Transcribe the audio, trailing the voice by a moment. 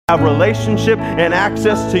have relationship and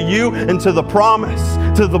access to you and to the promise,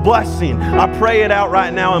 to the blessing. I pray it out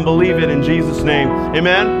right now and believe it in Jesus' name.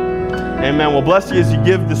 Amen? Amen. Well, bless you as you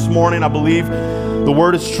give this morning. I believe the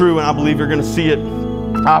word is true, and I believe you're going to see it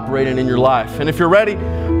operating in your life. And if you're ready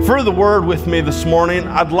for the word with me this morning,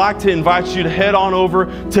 I'd like to invite you to head on over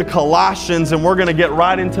to Colossians, and we're going to get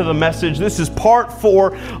right into the message. This is part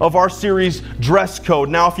 4 of our series, Dress Code.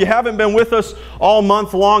 Now, if you haven't been with us all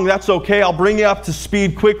month long, that's okay. I'll bring you up to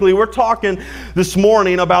speed quickly. We're talking this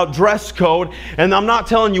morning about dress code, and I'm not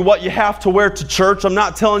telling you what you have to wear to church. I'm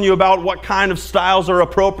not telling you about what kind of styles are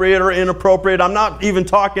appropriate or inappropriate. I'm not even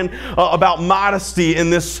talking about modesty in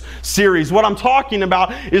this series. What I'm talking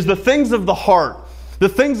about is the things of the heart. The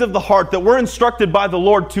things of the heart that we're instructed by the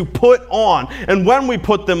Lord to put on. And when we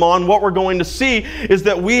put them on, what we're going to see is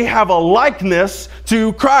that we have a likeness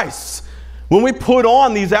to Christ. When we put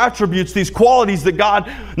on these attributes, these qualities that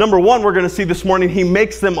God, number one, we're going to see this morning, He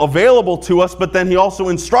makes them available to us, but then He also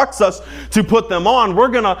instructs us to put them on. We're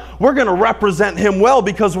going to represent Him well,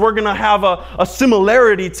 because we're going to have a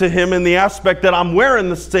similarity to Him in the aspect that I'm wearing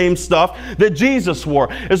the same stuff that Jesus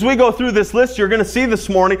wore. As we go through this list, you're going to see this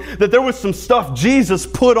morning that there was some stuff Jesus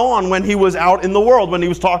put on when He was out in the world, when He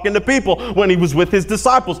was talking to people, when He was with His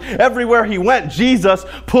disciples. Everywhere He went, Jesus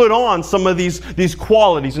put on some of these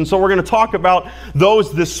qualities. And so we're going to talk about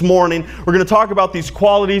those this morning. We're going to talk about these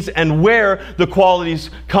qualities and where the qualities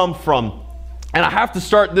come from. And I have to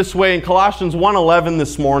start this way in Colossians 1:11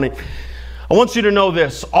 this morning. I want you to know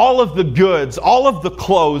this: all of the goods, all of the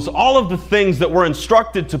clothes, all of the things that we're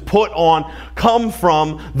instructed to put on come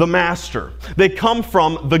from the Master. They come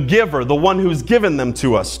from the giver, the one who's given them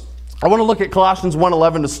to us. I want to look at Colossians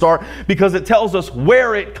 1:11 to start, because it tells us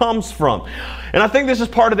where it comes from. And I think this is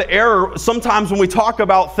part of the error sometimes when we talk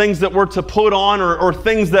about things that we're to put on or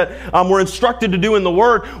things that we're instructed to do in the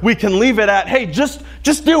Word. We can leave it at, hey, just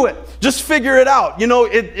do it. Just figure it out. You know,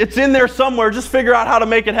 it's in there somewhere. Just figure out how to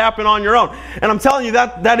make it happen on your own. And I'm telling you,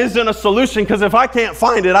 that isn't a solution, because if I can't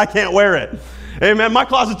find it, I can't wear it. Amen. My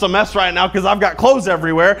closet's a mess right now because I've got clothes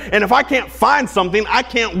everywhere. And if I can't find something, I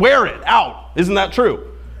can't wear it out. Isn't that true?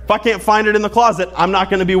 If I can't find it in the closet, I'm not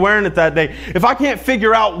going to be wearing it that day. If I can't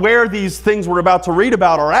figure out where these things we're about to read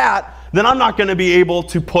about are at, then I'm not going to be able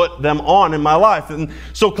to put them on in my life. And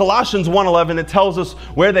so Colossians 1:11, it tells us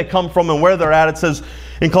where they come from and where they're at. It says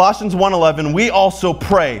in Colossians 1:11, we also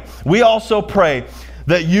pray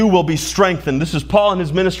that you will be strengthened. This is Paul and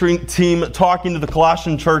his ministry team talking to the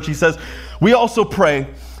Colossian church. He says, we also pray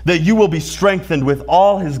that you will be strengthened with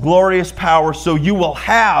all His glorious power, so you will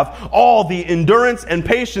have all the endurance and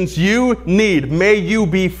patience you need. May you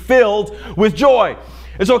be filled with joy.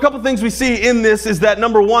 And so a couple things we see in this is that,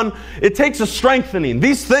 number one, it takes a strengthening.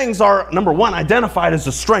 These things are, number one, identified as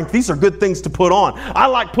a strength. These are good things to put on. I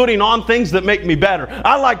like putting on things that make me better.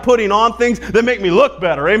 I like putting on things that make me look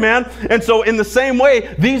better. Amen? And so in the same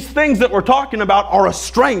way, these things that we're talking about are a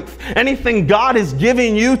strength. Anything God is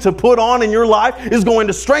giving you to put on in your life is going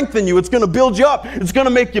to strengthen you. It's going to build you up. It's going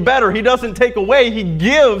to make you better. He doesn't take away. He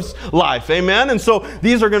gives life. Amen? And so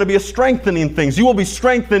these are going to be a strengthening things. You will be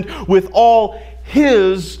strengthened with all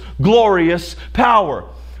His glorious power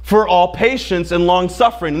for all patience and long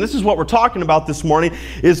suffering. And this is what we're talking about this morning,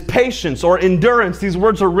 is patience or endurance. These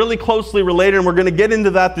words are really closely related, and we're going to get into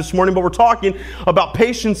that this morning, but we're talking about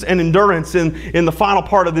patience and endurance in the final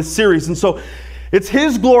part of this series. And so it's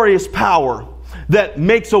His glorious power that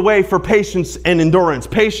makes a way for patience and endurance,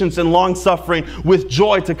 patience and long suffering with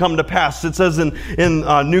joy to come to pass. It says in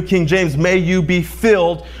New King James, may you be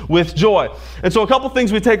filled with joy. And so a couple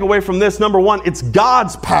things we take away from this. Number one, it's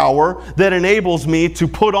God's power that enables me to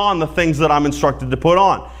put on the things that I'm instructed to put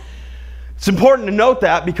on. It's important to note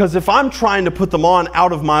that, because if I'm trying to put them on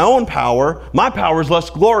out of my own power, my power is less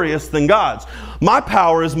glorious than God's. My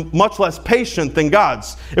power is much less patient than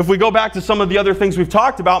God's. If we go back to some of the other things we've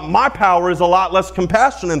talked about, my power is a lot less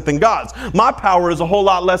compassionate than God's. My power is a whole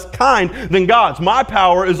lot less kind than God's. My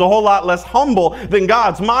power is a whole lot less humble than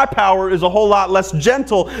God's. My power is a whole lot less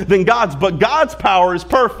gentle than God's. But God's power is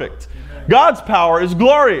perfect. God's power is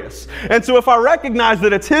glorious. And so if I recognize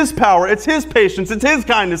that it's His power, it's His patience, it's His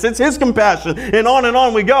kindness, it's His compassion, and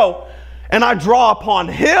on we go, and I draw upon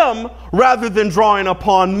Him rather than drawing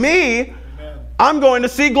upon me, I'm going to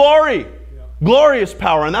see glory. Glorious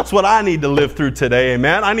power. And that's what I need to live through today.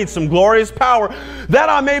 Amen. I need some glorious power that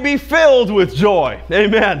I may be filled with joy.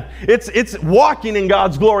 Amen. It's walking in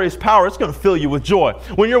God's glorious power. It's going to fill you with joy.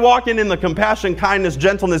 When you're walking in the compassion, kindness,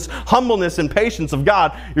 gentleness, humbleness, and patience of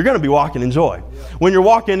God, you're going to be walking in joy. When you're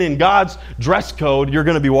walking in God's dress code, you're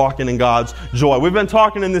going to be walking in God's joy. We've been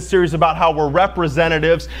talking in this series about how we're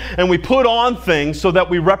representatives and we put on things so that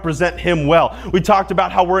we represent Him well. We talked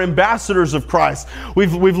about how we're ambassadors of Christ.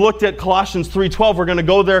 We've looked at Colossians 3:12. We're going to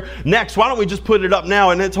go there next. Why don't we just put it up now?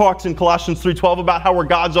 And it talks in Colossians 3:12 about how we're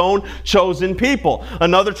God's own chosen people.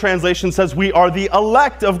 Another translation says we are the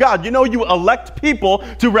elect of God. You know, you elect people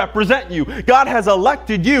to represent you. God has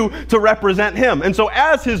elected you to represent Him. And so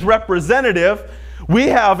as His representative, we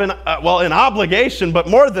have an obligation, but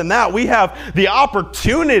more than that, we have the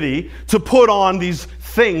opportunity to put on these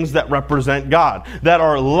things that represent God, that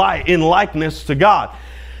are in likeness to God.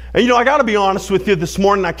 And I got to be honest with you, this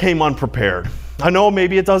morning I came unprepared. I know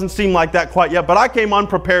maybe it doesn't seem like that quite yet, but I came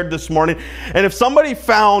unprepared this morning. And if somebody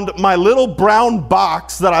found my little brown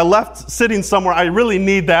box that I left sitting somewhere, I really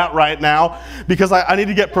need that right now because I need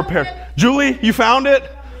to get prepared. Julie, you found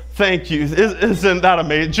it? Thank you. Isn't that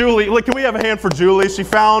amazing? Julie, look, can we have a hand for Julie? She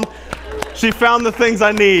found the things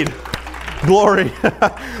I need. Glory.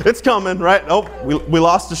 It's coming, right? Oh, we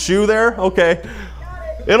lost a shoe there? Okay.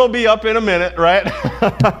 It'll be up in a minute, right?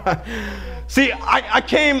 See, I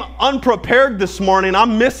came unprepared this morning.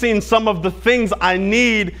 I'm missing some of the things I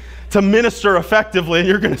need to minister effectively, and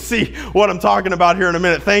you're going to see what I'm talking about here in a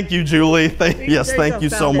minute. Thank you, Julie. Thank you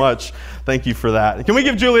so much. Thank you for that. Can we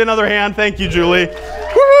give Julie another hand? Thank you, Julie.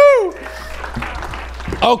 Woo!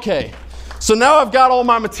 Okay, so now I've got all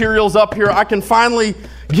my materials up here. I can finally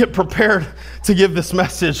get prepared to give this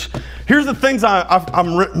message. Here's the things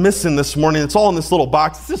I'm missing this morning. It's all in this little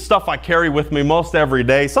box. This is stuff I carry with me most every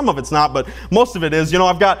day. Some of it's not, but most of it is.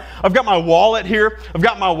 I've got my wallet here. I've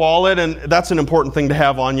got my wallet, and that's an important thing to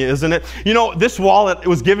have on you, isn't it? This wallet, it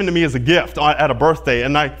was given to me as a gift at a birthday,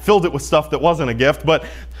 and I filled it with stuff that wasn't a gift, but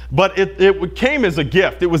it came as a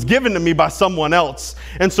gift. It was given to me by someone else.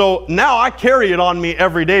 And so now I carry it on me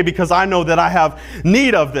every day because I know that I have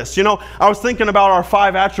need of this. I was thinking about our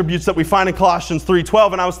 5 attributes that we find in Colossians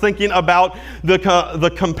 3:12, and I was thinking about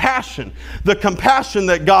the compassion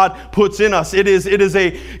that God puts in us. It is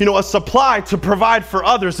a supply to provide for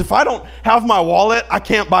others. If I don't have my wallet, I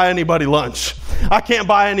can't buy anybody lunch. I can't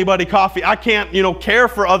buy anybody coffee. I can't, care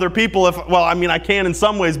for other people I can in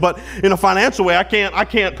some ways, but in a financial way, I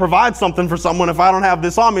can't provide something for someone if I don't have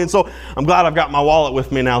this on me. And so I'm glad I've got my wallet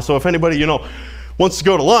with me now. So if anybody, wants to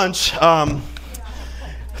go to lunch,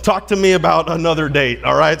 talk to me about another date.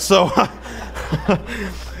 All right. So,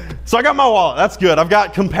 so I got my wallet. That's good. I've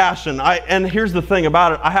got compassion. And here's the thing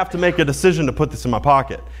about it. I have to make a decision to put this in my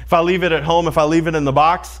pocket. If I leave it at home, if I leave it in the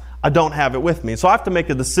box, I don't have it with me. So I have to make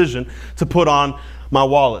a decision to put on my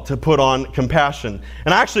wallet, to put on compassion.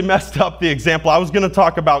 And I actually messed up the example. I was going to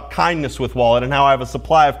talk about kindness with wallet and how I have a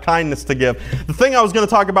supply of kindness to give. The thing I was going to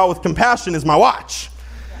talk about with compassion is my watch,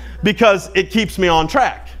 because it keeps me on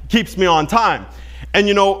track, keeps me on time. And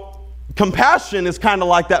compassion is kind of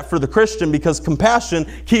like that for the Christian, because compassion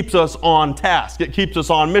keeps us on task. It keeps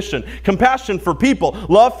us on mission. Compassion for people,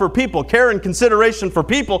 love for people, care and consideration for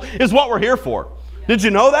people is what we're here for. Did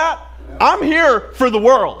you know that? I'm here for the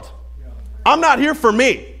world. I'm not here for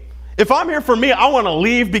me. If I'm here for me, I want to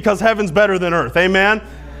leave because heaven's better than earth. Amen?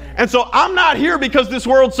 And so I'm not here because this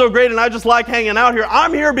world's so great and I just like hanging out here.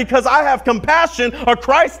 I'm here because I have compassion, a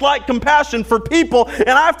Christ-like compassion for people,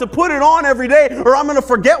 and I have to put it on every day or I'm going to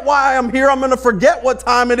forget why I'm here. I'm going to forget what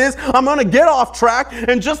time it is. I'm going to get off track.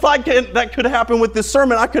 And just like that could happen with this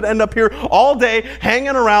sermon, I could end up here all day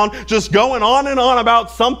hanging around, just going on and on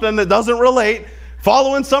about something that doesn't relate,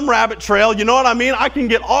 following some rabbit trail. You know what I mean? I can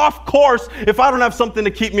get off course if I don't have something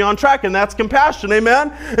to keep me on track, and that's compassion.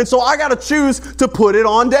 Amen? And so I got to choose to put it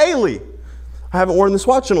on daily. I haven't worn this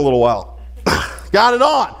watch in a little while. Got it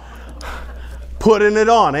on. Putting it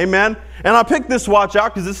on. Amen? And I picked this watch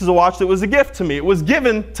out because this is a watch that was a gift to me. It was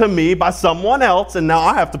given to me by someone else, and now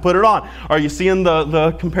I have to put it on. Are you seeing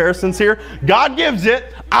the comparisons here? God gives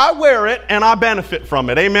it, I wear it, and I benefit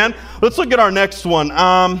from it. Amen? Let's look at our next one.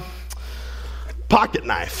 Pocket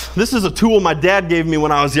knife. This is a tool my dad gave me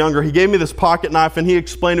when I was younger. He gave me this pocket knife, and he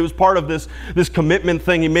explained it was part of this commitment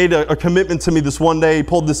thing. He made a commitment to me this one day. He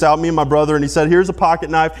pulled this out, me and my brother, and he said, here's a pocket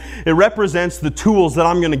knife. It represents the tools that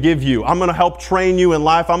I'm going to give you. I'm going to help train you in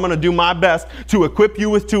life. I'm going to do my best to equip you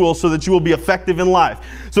with tools so that you will be effective in life.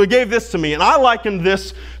 So he gave this to me, and I likened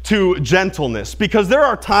this to gentleness, because there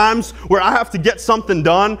are times where I have to get something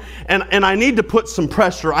done and I need to put some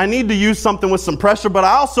pressure. I need to use something with some pressure, but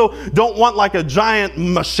I also don't want like a giant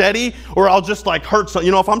machete, or I'll just like hurt something.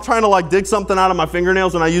 You know, if I'm trying to like dig something out of my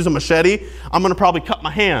fingernails and I use a machete, I'm going to probably cut my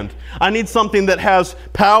hand. I need something that has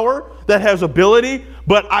power, that has ability,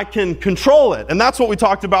 but I can control it. And that's what we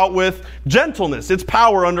talked about with gentleness. It's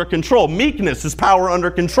power under control. Meekness is power under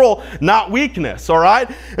control, not weakness, all right?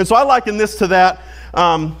 And so I liken this to that.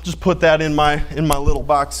 Just put that in my little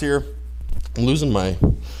box here. I'm losing my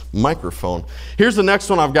microphone. Here's the next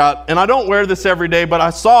one I've got, and I don't wear this every day, but I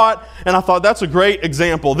saw it and I thought that's a great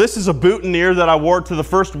example. This is a boutonniere that I wore to the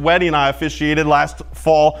first wedding I officiated last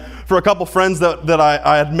fall for a couple friends that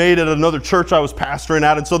I had made at another church I was pastoring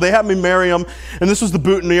at, and so they had me marry them, and this was the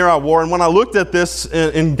boutonniere I wore. And when I looked at this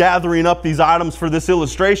in gathering up these items for this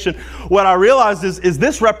illustration, what I realized is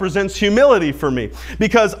this represents humility for me,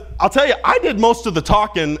 because I'll tell you, I did most of the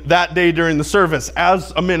talking that day during the service,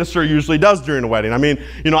 as a minister usually does during a wedding. I mean,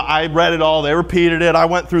 you know, I read it all, they repeated it, I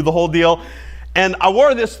went through the whole deal, and I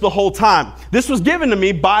wore this the whole time. This was given to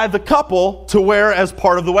me by the couple to wear as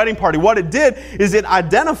part of the wedding party. What it did is it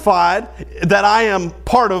identified that I am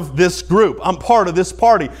part of this group. I'm part of this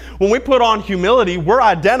party. When we put on humility, we're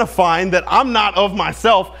identifying that I'm not of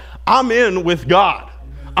myself, I'm in with God.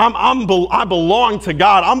 I belong to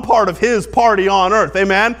God. I'm part of His party on earth.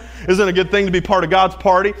 Amen? Isn't it a good thing to be part of God's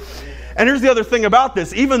party? And here's the other thing about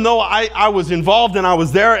this. Even though I was involved and I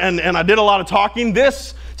was there and I did a lot of talking,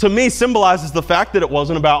 this to me symbolizes the fact that it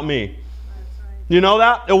wasn't about me. You know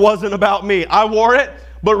that? It wasn't about me. I wore it,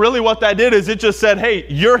 but really what that did is it just said, hey,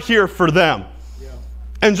 you're here for them. Yeah.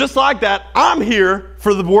 And just like that, I'm here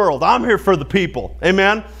for the world. I'm here for the people.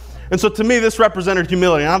 Amen? And so to me, this represented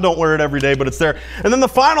humility. And I don't wear it every day, but it's there. And then the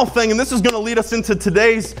final thing, and this is going to lead us into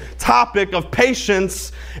today's topic of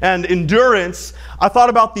patience and endurance. I thought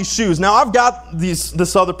about these shoes. Now, I've got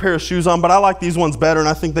this other pair of shoes on, but I like these ones better, and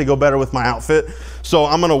I think they go better with my outfit. So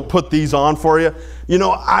I'm going to put these on for you. You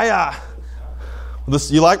know,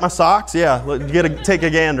 you like my socks? Yeah, take a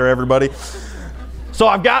gander, everybody. So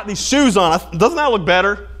I've got these shoes on. Doesn't that look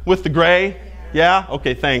better with the gray? Yeah?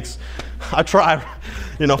 Okay, thanks. I tried.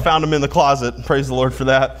 Found them in the closet. Praise the Lord for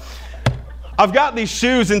that. I've got these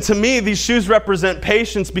shoes, and to me, these shoes represent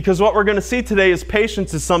patience, because what we're going to see today is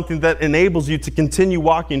patience is something that enables you to continue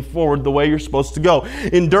walking forward the way you're supposed to go.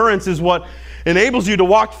 Endurance is what enables you to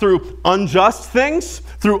walk through unjust things,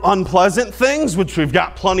 through unpleasant things, which we've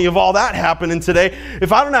got plenty of all that happening today.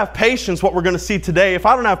 If I don't have patience, what we're going to see today, if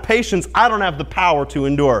I don't have patience, I don't have the power to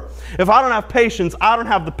endure. If I don't have patience, I don't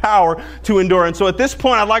have the power to endure. And so at this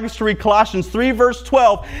point, I'd like us to read Colossians 3, verse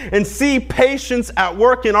 12, and see patience at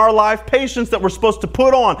work in our life, patience that we're supposed to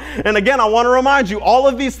put on. And again, I want to remind you, all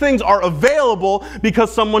of these things are available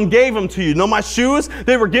because someone gave them to you. You know, my shoes,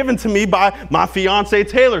 they were given to me by my fiance,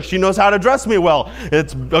 Taylor. She knows how to dress me well.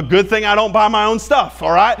 It's a good thing I don't buy my own stuff,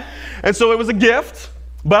 all right? And so it was a gift,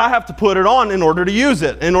 but I have to put it on in order to use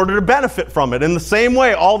it, in order to benefit from it. In the same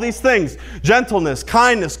way, all these things, gentleness,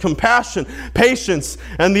 kindness, compassion, patience,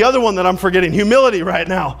 and the other one that I'm forgetting, humility right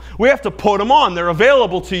now, we have to put them on. They're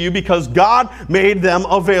available to you because God made them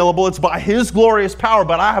available. It's by His glorious power,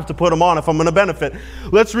 but I have to put them on if I'm going to benefit.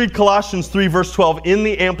 Let's read Colossians 3, verse 12 in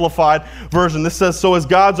the Amplified Version. This says, "So as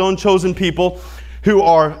God's own chosen people who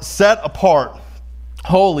are set apart,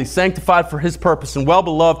 holy, sanctified for His purpose, and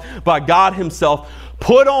well-beloved by God Himself,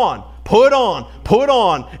 put on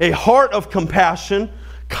a heart of compassion,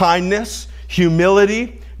 kindness,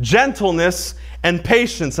 humility, gentleness, and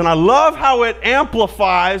patience." And I love how it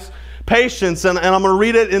amplifies patience. And I'm going to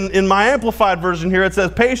read it in my Amplified Version here. It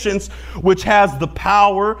says, "Patience, which has the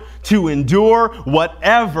power to endure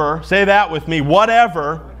whatever," say that with me,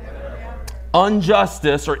 whatever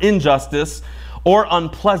injustice or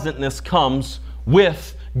unpleasantness comes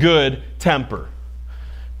with good temper.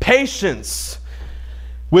 Patience,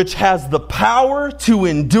 which has the power to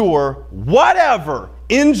endure whatever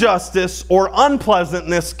injustice or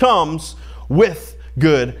unpleasantness comes with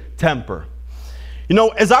good temper. You know,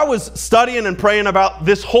 as I was studying and praying about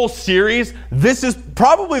this whole series, this is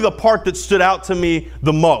probably the part that stood out to me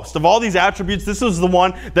the most. Of all these attributes, this was the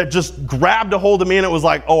one that just grabbed a hold of me, and it was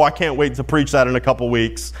like, oh, I can't wait to preach that in a couple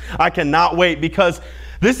weeks. I cannot wait, because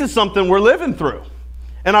this is something we're living through.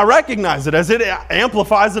 And I recognize it as it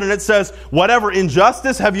amplifies it, and it says, whatever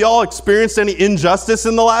injustice. Have you all experienced any injustice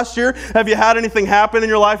in the last year? Have you had anything happen in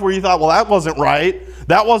your life where you thought, well, that wasn't right.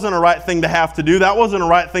 That wasn't a right thing to have to do. That wasn't a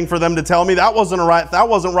right thing for them to tell me. That wasn't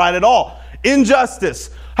right at all.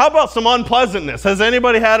 Injustice. How about some unpleasantness? Has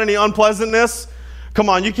anybody had any unpleasantness? Come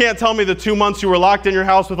on, you can't tell me the 2 months you were locked in your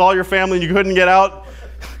house with all your family and you couldn't get out.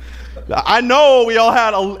 I know we all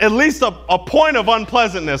had at least a point of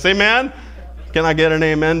unpleasantness. Amen? Can I get an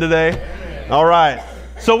amen today? Amen. All right.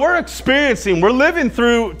 So we're living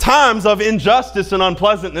through times of injustice and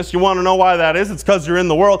unpleasantness. You want to know why that is? It's because you're in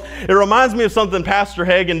the world. It reminds me of something Pastor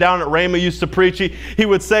Hagen down at Rhema used to preach. He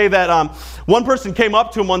would say that one person came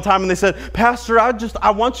up to him one time and they said, Pastor,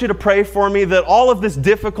 I want you to pray for me that all of this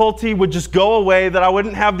difficulty would just go away, that I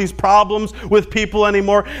wouldn't have these problems with people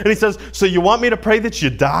anymore. And he says, so you want me to pray that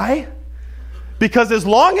you die? Because as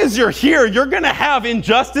long as you're here, you're going to have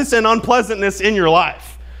injustice and unpleasantness in your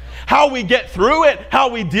life. How we get through it, how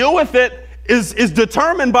we deal with it is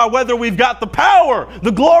determined by whether we've got the power,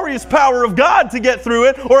 the glorious power of God to get through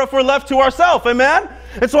it, or if we're left to ourselves. Amen?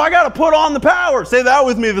 And so I got to put on the power. Say that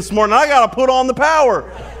with me this morning. I got to put on the power.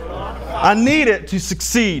 I need it to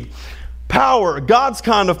succeed. Power, God's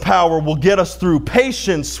kind of power, will get us through.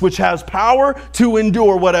 Patience, which has power to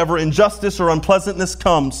endure whatever injustice or unpleasantness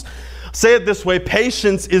comes. Say it this way,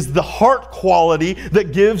 patience is the heart quality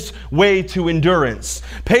that gives way to endurance.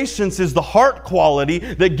 Patience is the heart quality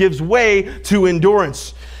that gives way to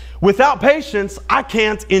endurance. Without patience, I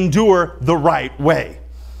can't endure the right way.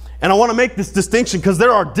 And I want to make this distinction because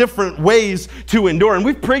there are different ways to endure. And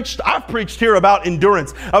I've preached here about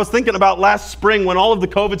endurance. I was thinking about last spring when all of the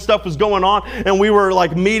COVID stuff was going on and we were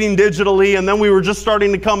like meeting digitally and then we were just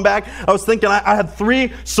starting to come back. I was thinking I had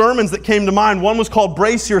 3 sermons that came to mind. One was called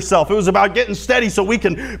Brace Yourself. It was about getting steady so we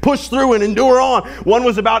can push through and endure on. One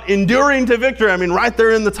was about enduring to victory. I mean, right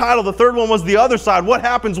there in the title. The third one was the other side. What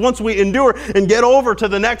happens once we endure and get over to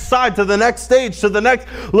the next side, to the next stage, to the next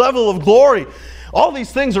level of glory? All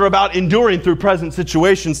these things are about enduring through present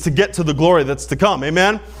situations to get to the glory that's to come.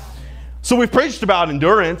 Amen? So we've preached about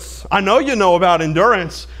endurance. I know you know about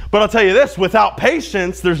endurance, but I'll tell you this, without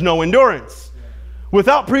patience, there's no endurance.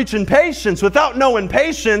 Without preaching patience, without knowing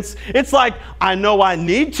patience, it's like, I know I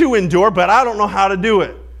need to endure, but I don't know how to do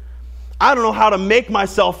it. I don't know how to make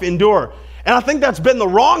myself endure. And I think that's been the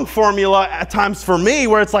wrong formula at times for me,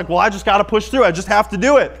 where it's like, well, I just got to push through. I just have to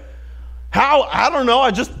do it. How? I don't know. I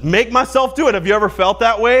just make myself do it. Have you ever felt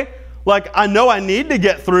that way? Like, I know I need to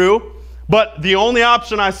get through, but the only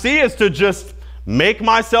option I see is to just make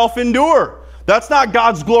myself endure. That's not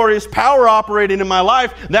God's glorious power operating in my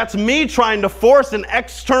life. That's me trying to force an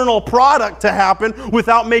external product to happen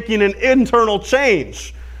without making an internal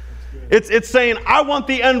change. It's saying, I want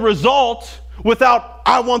the end result without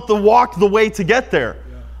I want to walk the way to get there.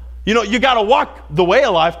 You know, you got to walk the way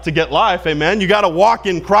of life to get life, amen? You got to walk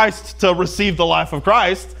in Christ to receive the life of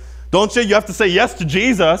Christ, don't you? You have to say yes to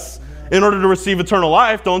Jesus in order to receive eternal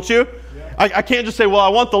life, don't you? I can't just say, well, I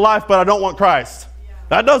want the life, but I don't want Christ.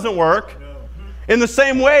 That doesn't work. In the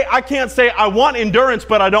same way, I can't say I want endurance,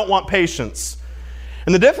 but I don't want patience.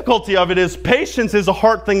 And the difficulty of it is patience is a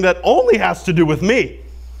heart thing that only has to do with me.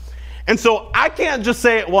 And so I can't just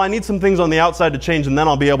say, well, I need some things on the outside to change and then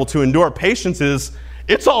I'll be able to endure. Patience is,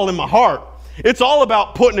 it's all in my heart. It's all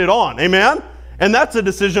about putting it on. Amen? And that's a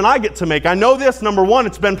decision I get to make. I know this, number one,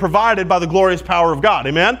 it's been provided by the glorious power of God.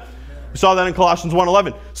 Amen? We saw that in Colossians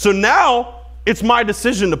 1:11. So now it's my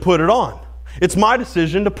decision to put it on. It's my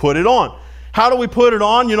decision to put it on. How do we put it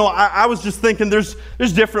on? You know, I was just thinking there's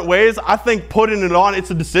different ways. I think putting it on,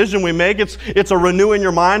 it's a decision we make. It's a renewing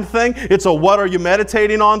your mind thing. It's a what are you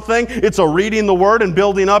meditating on thing. It's a reading the Word and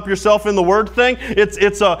building up yourself in the Word thing.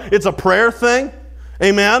 It's a prayer thing.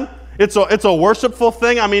 Amen? It's a worshipful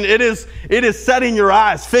thing. I mean, it is setting your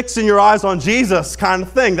eyes, fixing your eyes on Jesus kind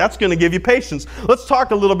of thing. That's going to give you patience. Let's talk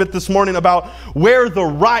a little bit this morning about where the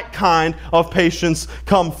right kind of patience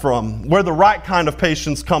comes from. Where the right kind of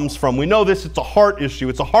patience comes from. We know this, it's a heart issue.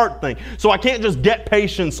 It's a heart thing. So I can't just get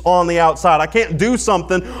patience on the outside. I can't do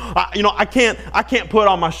something. I can't put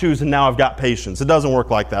on my shoes and now I've got patience. It doesn't work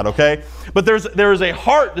like that, okay? But there is a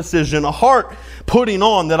heart decision, a heart putting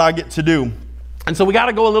on that I get to do. And so we got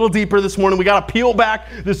to go a little deeper this morning. We got to peel back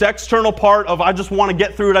this external part of I just want to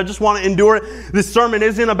get through it. I just want to endure it. This sermon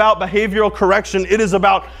isn't about behavioral correction. It is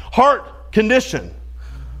about heart condition.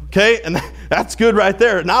 Okay? And that's good right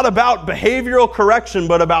there. Not about behavioral correction,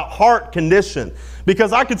 but about heart condition.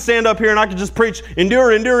 Because I could stand up here and I could just preach,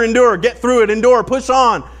 endure, endure, endure, get through it, endure, push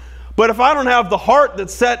on. But if I don't have the heart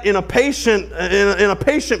that's set in a patient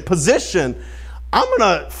position, I'm going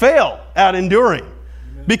to fail at enduring.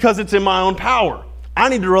 Because it's in my own power. I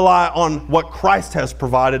need to rely on what Christ has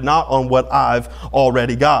provided, not on what I've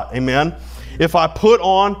already got. Amen? If I put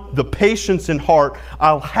on the patience in heart,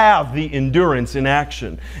 I'll have the endurance in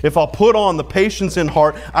action. If I'll put on the patience in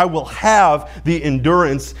heart, I will have the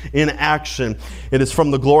endurance in action. It is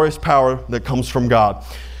from the glorious power that comes from God.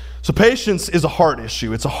 So patience is a heart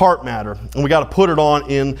issue. It's a heart matter. And we got to put it on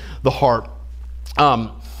in the heart.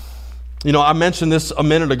 I mentioned this a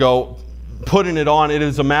minute ago. putting it on. It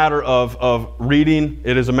is a matter of reading.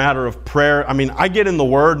 It is a matter of prayer. I mean, I get in the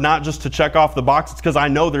Word not just to check off the box. It's because I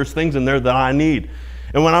know there's things in there that I need.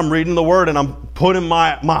 And when I'm reading the Word and I'm putting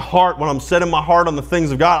my heart, when I'm setting my heart on the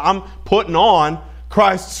things of God, I'm putting on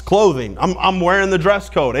Christ's clothing. I'm wearing the dress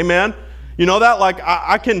code. Amen? You know that? Like,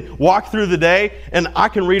 I can walk through the day and I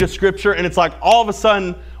can read a scripture and it's like all of a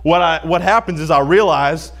sudden what happens is I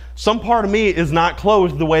realize some part of me is not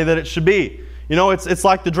clothed the way that it should be. You know, it's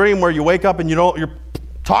like the dream where you wake up and you're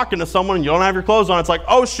talking to someone and you don't have your clothes on. It's like,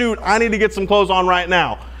 oh shoot, I need to get some clothes on right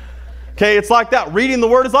now. Okay, it's like that. Reading the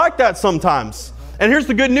Word is like that sometimes. And here's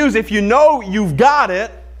the good news. If you know you've got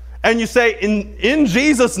it and you say, in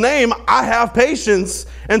Jesus' name, I have patience.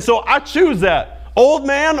 And so I choose that. Old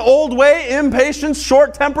man, old way, impatience,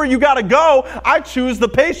 short temper, you got to go. I choose the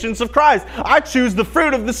patience of Christ. I choose the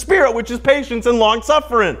fruit of the Spirit, which is patience and long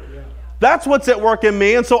suffering. That's what's at work in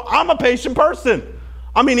me, and so I'm a patient person.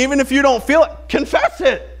 I mean, even if you don't feel it, confess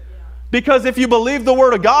it. Because if you believe the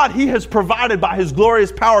Word of God, He has provided by His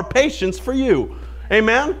glorious power patience for you.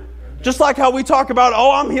 Amen? Just like how we talk about,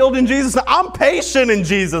 oh, I'm healed in Jesus' name. I'm patient in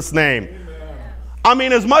Jesus' name. I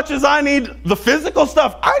mean, as much as I need the physical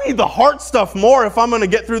stuff, I need the heart stuff more if I'm going to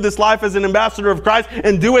get through this life as an ambassador of Christ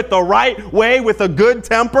and do it the right way with a good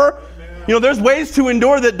temper. You know, there's ways to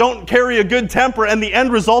endure that don't carry a good temper, and the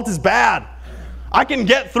end result is bad. I can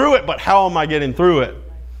get through it, but how am I getting through it?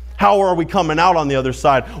 How are we coming out on the other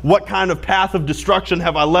side? What kind of path of destruction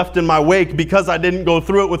have I left in my wake because I didn't go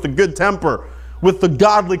through it with a good temper, with the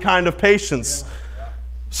godly kind of patience?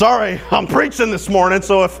 Sorry, I'm preaching this morning,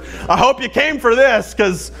 so I hope you came for this,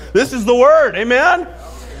 because this is the Word, amen?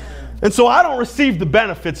 And so I don't receive the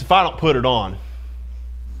benefits if I don't put it on.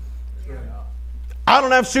 I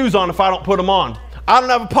don't have shoes on if I don't put them on. I don't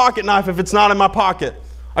have a pocket knife if it's not in my pocket.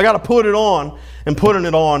 I got to put it on, and putting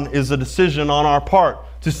it on is a decision on our part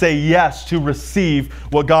to say yes to receive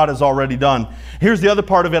what God has already done. Here's the other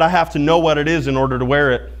part of it. I have to know what it is in order to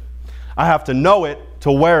wear it. I have to know it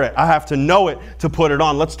to wear it. I have to know it to put it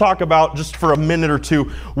on. Let's talk about, just for a minute or two,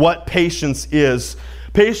 what patience is.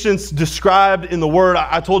 Patience described in the Word,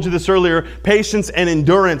 I told you this earlier, patience and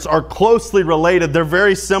endurance are closely related. They're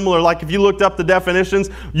very similar. Like if you looked up the definitions,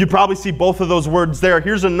 you'd probably see both of those words there.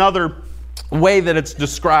 Here's another way that it's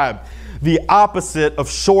described. The opposite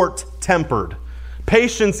of short-tempered.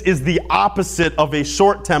 Patience is the opposite of a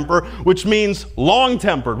short temper, which means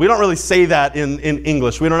long-tempered. We don't really say that in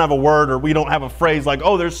English. We don't have a word, or we don't have a phrase like,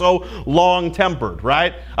 oh, they're so long-tempered,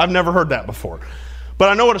 right? I've never heard that before. But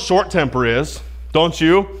I know what a short temper is. Don't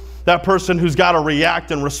you? That person who's got to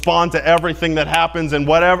react and respond to everything that happens and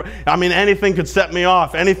whatever. I mean, anything could set me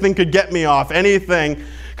off. Anything could get me off. Anything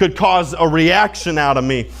could cause a reaction out of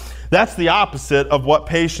me. That's the opposite of what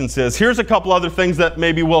patience is. Here's a couple other things that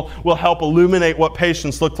maybe will help illuminate what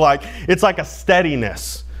patience looked like. It's like a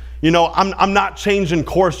steadiness. You know, I'm not changing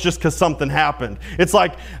course just because something happened. It's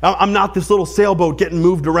like I'm not this little sailboat getting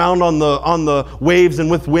moved around on the waves and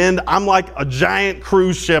with wind. I'm like a giant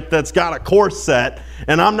cruise ship that's got a course set,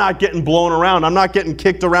 and I'm not getting blown around. I'm not getting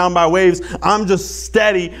kicked around by waves. I'm just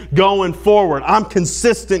steady going forward. I'm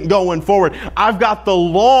consistent going forward. I've got the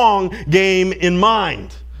long game in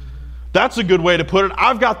mind. That's a good way to put it.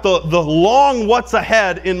 I've got the long what's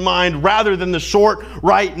ahead in mind rather than the short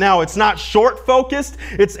right now. It's not short focused.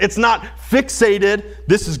 It's not fixated.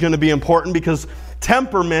 This is going to be important because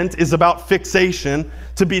temperament is about fixation.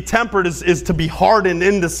 To be tempered is to be hardened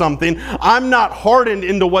into something. I'm not hardened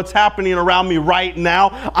into what's happening around me right now.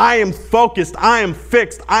 I am focused. I am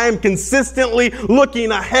fixed. I am consistently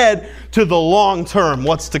looking ahead to the long term,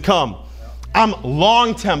 what's to come. I'm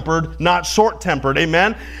long-tempered, not short-tempered.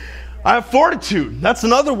 Amen? I have fortitude. That's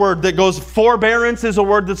another word that goes, forbearance is a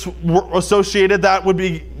word that's associated. That would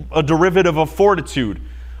be a derivative of fortitude.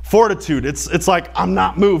 Fortitude. It's like I'm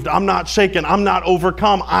not moved. I'm not shaken. I'm not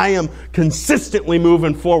overcome. I am consistently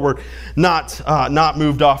moving forward, not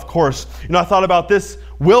moved off course. You know, I thought about this.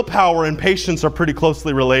 Willpower and patience are pretty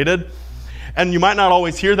closely related. And you might not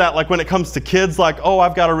always hear that, like when it comes to kids, like, oh,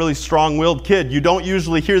 I've got a really strong-willed kid. You don't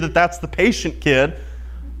usually hear that that's the patient kid.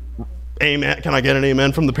 Amen. Can I get an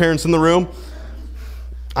amen from the parents in the room?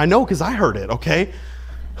 I know because I heard it, okay?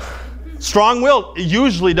 Strong-willed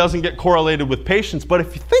usually doesn't get correlated with patience, but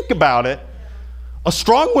if you think about it, a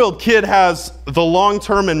strong-willed kid has the long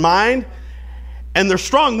term in mind, and they're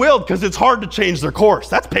strong-willed because it's hard to change their course.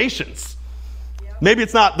 That's patience. Maybe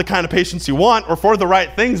it's not the kind of patience you want or for the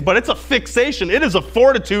right things, but it's a fixation. It is a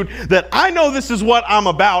fortitude that I know this is what I'm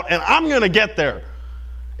about, and I'm going to get there.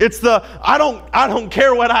 It's the, I don't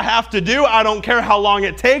care what I have to do. I don't care how long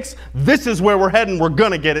it takes. This is where we're heading. We're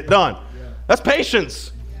going to get it done. That's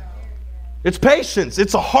patience. It's patience.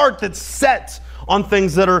 It's a heart that's set on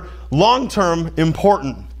things that are long-term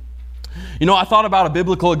important. You know, I thought about a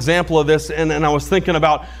biblical example of this, and I was thinking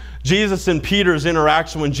about Jesus and Peter's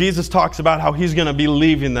interaction when Jesus talks about how he's going to be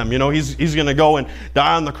leaving them. You know, he's going to go and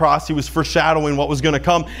die on the cross. He was foreshadowing what was going to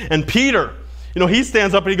come. And Peter, you know, he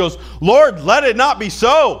stands up and he goes, "Lord, let it not be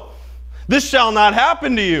so. This shall not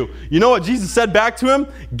happen to you." You know what Jesus said back to him?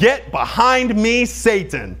 "Get behind me,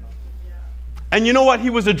 Satan." And you know what he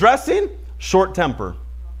was addressing? Short temper.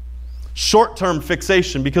 Short-term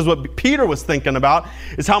fixation. Because what Peter was thinking about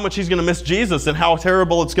is how much he's going to miss Jesus and how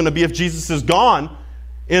terrible it's going to be if Jesus is gone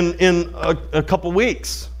in a couple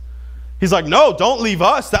weeks. He's like, "No, don't leave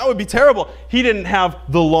us. That would be terrible." He didn't have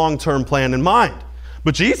the long-term plan in mind.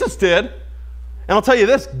 But Jesus did. And I'll tell you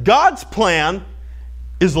this, God's plan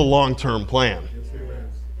is the long-term plan.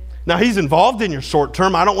 Now, he's involved in your short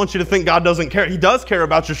term. I don't want you to think God doesn't care. He does care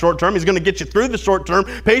about your short term. He's going to get you through the short term.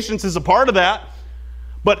 Patience is a part of that.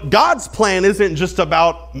 But God's plan isn't just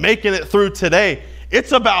about making it through today.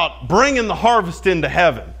 It's about bringing the harvest into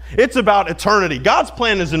heaven. It's about eternity. God's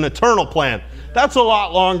plan is an eternal plan. That's a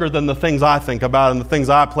lot longer than the things I think about and the things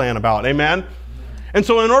I plan about. Amen? And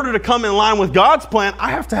so in order to come in line with God's plan,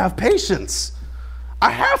 I have to have patience. I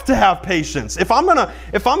have to have patience. If I'm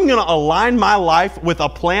gonna align my life with a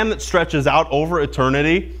plan that stretches out over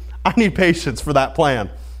eternity, I need patience for that plan.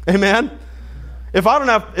 Amen? If I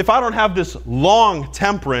don't have this long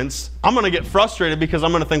temperance, I'm going to get frustrated because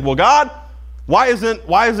I'm going to think, "Well, God, why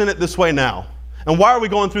isn't it this way now? And why are we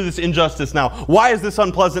going through this injustice now? Why is this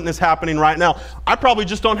unpleasantness happening right now?" I probably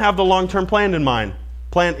just don't have the long-term plan in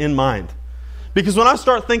mind. Because when I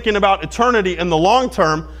start thinking about eternity and the long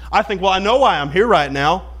term, I think, well, I know why I'm here right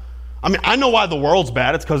now. I mean, I know why the world's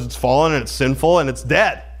bad. It's because it's fallen and it's sinful and it's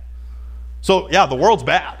dead. So, yeah, the world's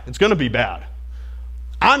bad. It's going to be bad.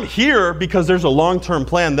 I'm here because there's a long-term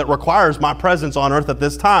plan that requires my presence on earth at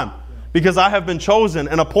this time. Because I have been chosen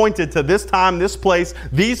and appointed to this time, this place,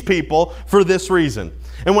 these people for this reason.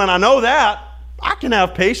 And when I know that, I can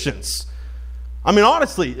have patience. I mean,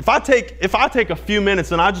 honestly, if I take a few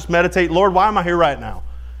minutes and I just meditate, "Lord, why am I here right now?"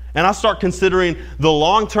 And I start considering the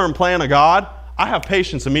long-term plan of God, I have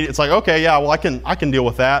patience immediately. It's like, okay, yeah, well, I can deal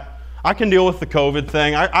with that. I can deal with the COVID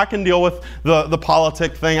thing. I can deal with the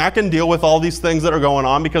politic thing. I can deal with all these things that are going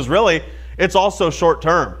on because really, it's also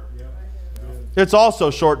short-term. It's also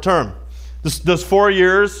short-term. Does 4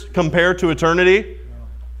 years compare to eternity?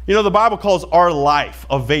 You know, the Bible calls our life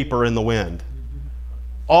a vapor in the wind.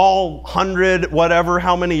 All 100, whatever,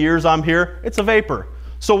 how many years I'm here, it's a vapor.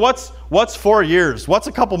 So what's 4 years? What's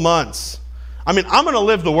a couple months? I mean, I'm going to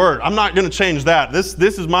live the Word. I'm not going to change that. This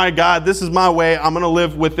is my God. This is my way. I'm going to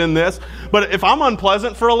live within this. But if I'm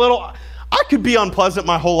unpleasant for a little, I could be unpleasant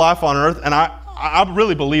my whole life on earth, and I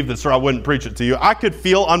really believe this or I wouldn't preach it to you. I could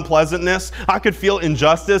feel unpleasantness. I could feel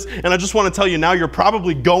injustice. And I just want to tell you now, you're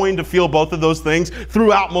probably going to feel both of those things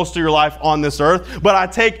throughout most of your life on this earth. But I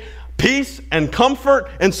take peace and comfort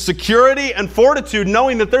and security and fortitude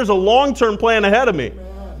knowing that there's a long-term plan ahead of me.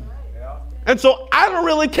 And so I don't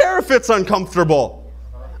really care if it's uncomfortable.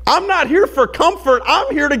 I'm not here for comfort.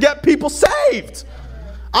 I'm here to get people saved.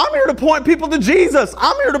 I'm here to point people to Jesus.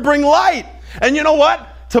 I'm here to bring light. And you know what?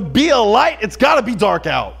 To be a light, it's got to be dark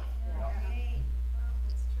out.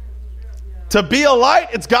 To be a light,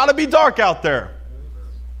 it's got to be dark out there.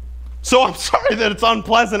 So I'm sorry that it's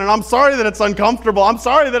unpleasant, and I'm sorry that it's uncomfortable. I'm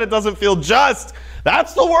sorry that it doesn't feel just.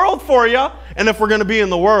 That's the world for you. And if we're going to be in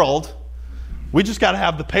the world, we just got to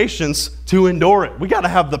have the patience to endure it. We got to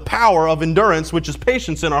have the power of endurance, which is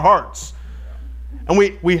patience in our hearts. And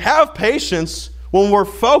we have patience when we're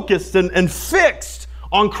focused and fixed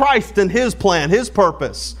on Christ and His plan, His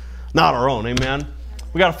purpose, not our own. Amen?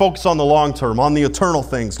 We got to focus on the long term, on the eternal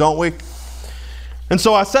things, don't we? And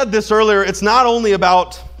so I said this earlier, it's not only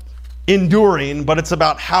about enduring, but it's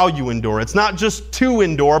about how you endure. It's not just to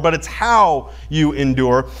endure, but it's how you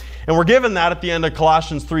endure. And we're given that at the end of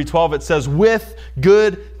Colossians 3:12. It says, with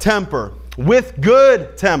good temper. With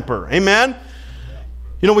good temper. Amen?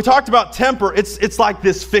 You know, we talked about temper. It's like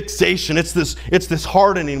this fixation. It's this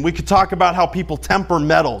hardening. We could talk about how people temper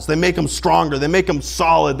metals. They make them stronger. They make them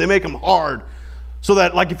solid. They make them hard. So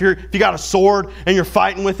that, like, if you got a sword and you're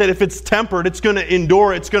fighting with it, if it's tempered, it's going to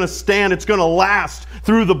endure. It's going to stand. It's going to last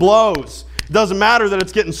through the blows. It doesn't matter that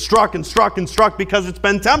it's getting struck and struck and struck because it's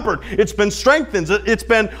been tempered. It's been strengthened. It's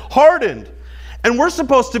been hardened. And we're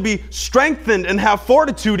supposed to be strengthened and have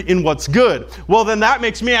fortitude in what's good. Well, then that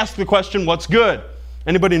makes me ask the question, what's good?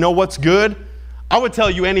 Anybody know what's good? I would tell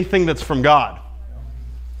you anything that's from God.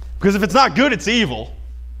 Because if it's not good, it's evil.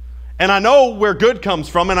 And I know where good comes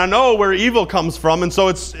from, and I know where evil comes from, and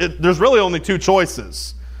so there's really only two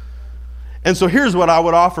choices. And so here's what I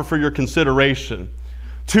would offer for your consideration.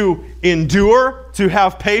 To endure, to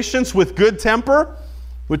have patience with good temper,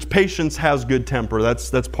 which patience has good temper.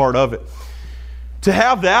 That's part of it. To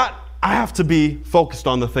have that, I have to be focused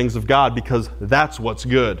on the things of God because that's what's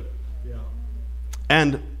good. Yeah.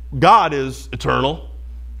 And God is eternal,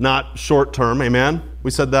 not short-term. Amen?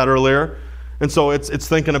 We said that earlier. And so it's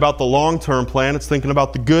thinking about the long-term plan. It's thinking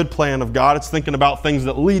about the good plan of God. It's thinking about things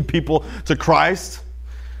that lead people to Christ.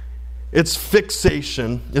 It's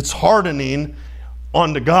fixation. It's hardening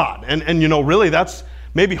onto God. And you know, really that's,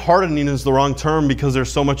 maybe hardening is the wrong term because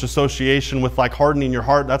there's so much association with like hardening your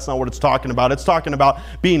heart. That's not what it's talking about. It's talking about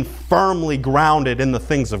being firmly grounded in the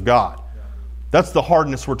things of God. That's the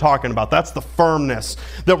hardness we're talking about. That's the firmness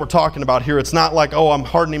that we're talking about here. It's not like, oh, I'm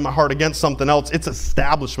hardening my heart against something else. It's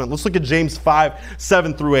establishment. Let's look at James 5,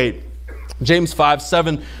 7 through 8. James 5,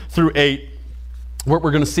 7 through 8. What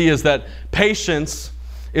we're going to see is that patience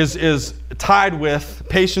is tied with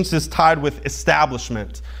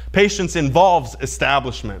establishment. Patience involves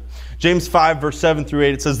establishment. James 5, verse 7 through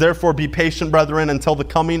 8, it says, "Therefore be patient, brethren, until the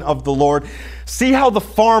coming of the Lord. See how the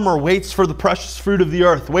farmer waits for the precious fruit of the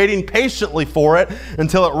earth, waiting patiently for it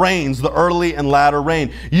until it rains, the early and latter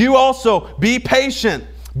rain. You also be patient.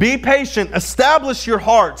 Be patient. Establish your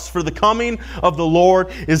hearts, for the coming of the Lord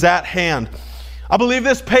is at hand." I believe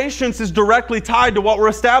this patience is directly tied to what we're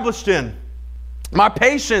established in. My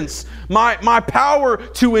patience, my power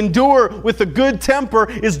to endure with a good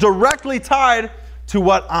temper is directly tied to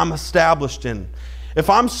what I'm established in. If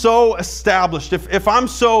I'm so established, if I'm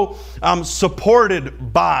so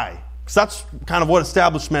supported by, because that's kind of what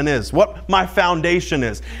establishment is, what my foundation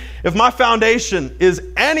is. If my foundation is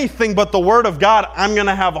anything but the Word of God, I'm going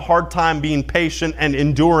to have a hard time being patient and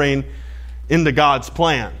enduring into God's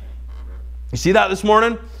plan. You see that this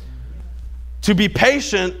morning? To be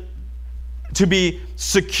patient, to be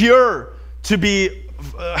secure, to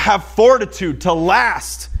have fortitude, to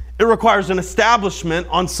last, it requires an establishment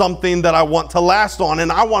on something that I want to last on.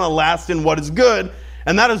 And I want to last in what is good,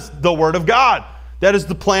 and that is the Word of God. That is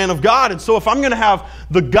the plan of God. And so if I'm going to have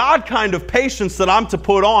the God kind of patience that I'm to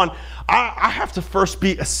put on, I have to first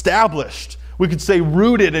be established. We could say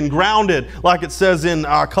rooted and grounded, like it says in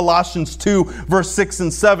Colossians 2, verse 6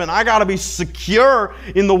 and 7. I got to be secure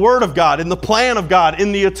in the Word of God, in the plan of God,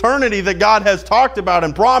 in the eternity that God has talked about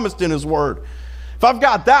and promised in His Word. If I've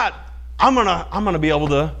got that, I'm gonna be able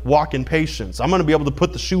to walk in patience. I'm going to be able to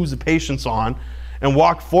put the shoes of patience on and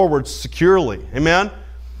walk forward securely. Amen?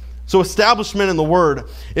 So establishment in the Word,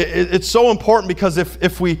 it's so important because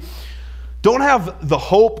if we don't have the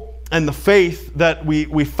hope and the faith that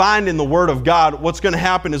we find in the Word of God, what's going to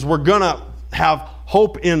happen is we're going to have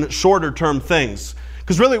hope in shorter term things.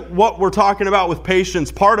 Because really what we're talking about with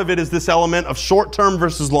patience, part of it is this element of short term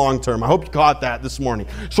versus long term. I hope you caught that this morning.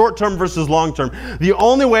 Short term versus long term. The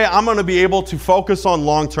only way I'm going to be able to focus on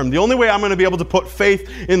long term, the only way I'm going to be able to put faith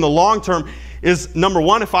in the long term is, number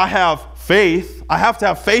one, if I have faith, I have to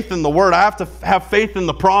have faith in the Word. I have to have faith in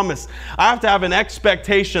the promise. I have to have an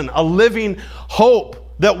expectation, a living hope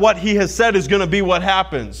that what He has said is going to be what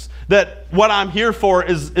happens. That what I'm here for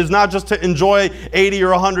is not just to enjoy 80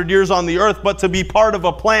 or 100 years on the earth, but to be part of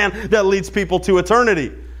a plan that leads people to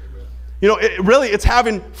eternity. You know, it's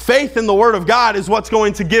having faith in the Word of God is what's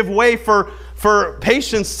going to give way for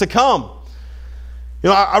patience to come. You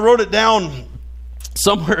know, I wrote it down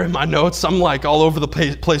somewhere in my notes. I'm like all over the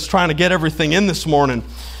place trying to get everything in this morning.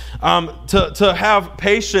 To have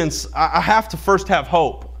patience, I have to first have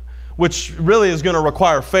hope, which really is going to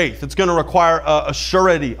require faith. It's going to require a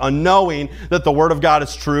surety, a knowing that the Word of God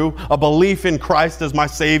is true, a belief in Christ as my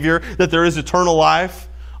Savior, that there is eternal life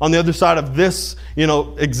on the other side of this,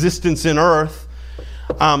 existence in earth.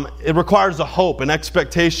 It requires a hope, an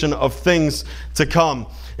expectation of things to come.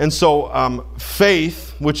 And so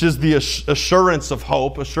faith, which is the assurance of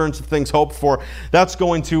hope, assurance of things hoped for, that's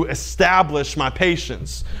going to establish my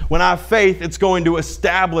patience. When I have faith, it's going to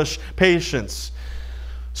establish patience.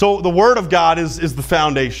 So the Word of God is the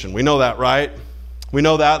foundation. We know that, right? We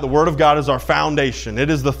know that. The Word of God is our foundation. It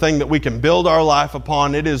is the thing that we can build our life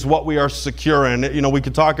upon. It is what we are secure in. We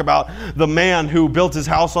could talk about the man who built his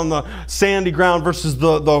house on the sandy ground versus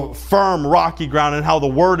the firm, rocky ground, and how the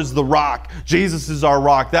Word is the rock. Jesus is our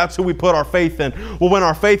rock. That's who we put our faith in. Well, when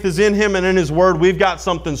our faith is in Him and in His Word, we've got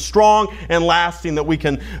something strong and lasting that we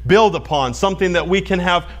can build upon, something that we can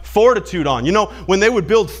have fortitude on. When they would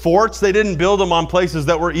build forts, they didn't build them on places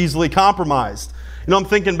that were easily compromised. I'm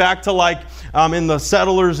thinking back to in the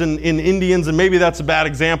settlers in Indians, and maybe that's a bad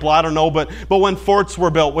example, I don't know, but when forts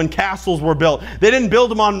were built, when castles were built, they didn't build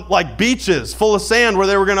them on beaches full of sand where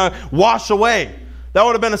they were going to wash away. That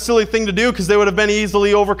would have been a silly thing to do because they would have been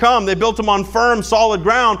easily overcome. They built them on firm, solid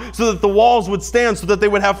ground so that the walls would stand, so that they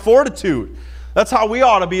would have fortitude. That's how we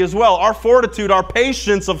ought to be as well. Our fortitude, our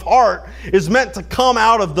patience of heart is meant to come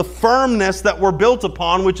out of the firmness that we're built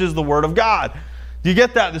upon, which is the Word of God. Do you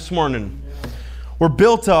get that this morning? We're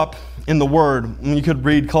built up in the Word. And you could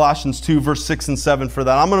read Colossians 2, verse 6 and 7 for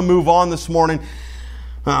that. I'm going to move on this morning.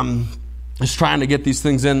 Just trying to get these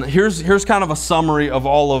things in. Here's kind of a summary of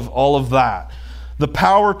all of that. The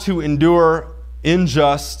power to endure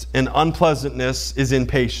injustice and unpleasantness is in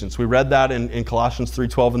patience. We read that in Colossians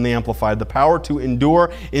 3:12 in the Amplified. The power to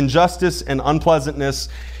endure injustice and unpleasantness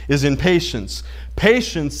is in patience.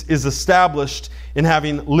 Patience is established in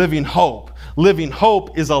having living hope. Living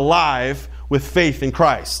hope is alive with faith in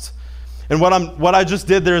Christ. And what I just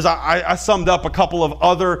did there is I summed up a couple of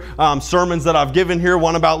other sermons that I've given here.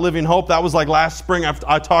 One about living hope. That was like last spring.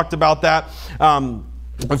 I talked about that.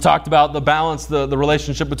 We've talked about the balance, the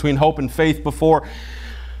relationship between hope and faith before.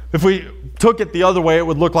 If we took it the other way, it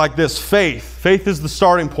would look like this. Faith is the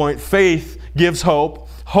starting point. Faith gives hope.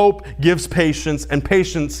 Hope gives patience. And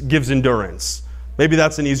patience gives endurance. Maybe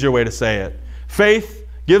that's an easier way to say it. Faith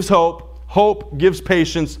gives hope. Hope gives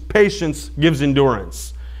patience. Patience gives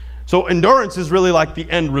endurance. So endurance is really like the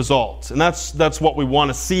end result. And that's what we want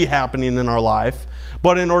to see happening in our life.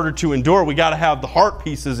 But in order to endure, we got to have the heart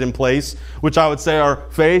pieces in place, which I would say are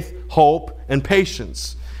faith, hope, and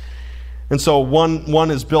patience. And so one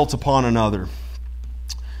is built upon another.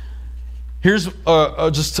 Here's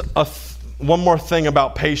one more thing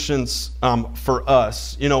about patience for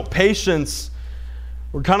us. You know, patience,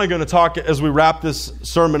 we're kind of going to talk as we wrap this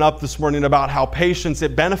sermon up this morning about how patience,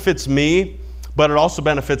 it benefits me, but it also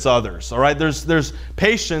benefits others. All right, there's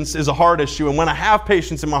patience is a heart issue, and when I have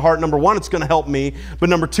patience in my heart, number one, it's going to help me, but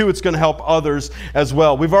number two, it's going to help others as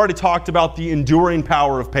well. We've already talked about the enduring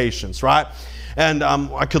power of patience, right? And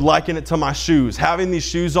I could liken it to my shoes. Having these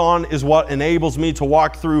shoes on is what enables me to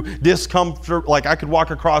walk through discomfort. Like I could walk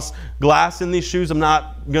across glass in these shoes. I'm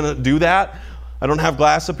not going to do that. I don't have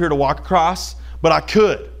glass up here to walk across, but I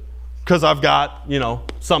could. Because I've got,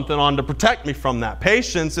 something on to protect me from that.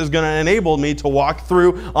 Patience is going to enable me to walk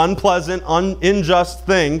through unpleasant, unjust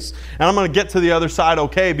things. And I'm going to get to the other side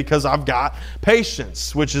okay because I've got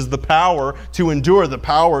patience, which is the power to endure, the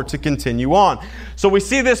power to continue on. So we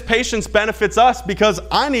see this patience benefits us because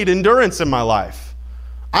I need endurance in my life.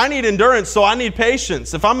 I need endurance, so I need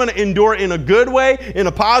patience. If I'm going to endure in a good way, in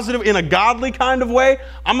a positive, in a godly kind of way,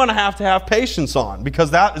 I'm going to have patience on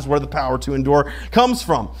because that is where the power to endure comes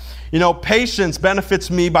from. Patience benefits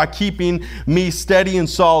me by keeping me steady and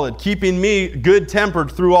solid, keeping me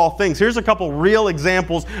good-tempered through all things. Here's a couple real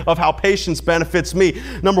examples of how patience benefits me.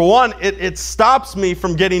 Number one, it stops me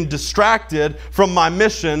from getting distracted from my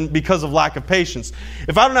mission because of lack of patience.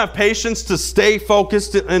 If I don't have patience to stay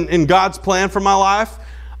focused in God's plan for my life,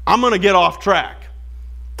 I'm going to get off track.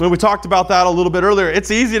 When we talked about that a little bit earlier, it's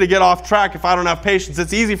easy to get off track if I don't have patience.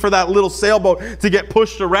 It's easy for that little sailboat to get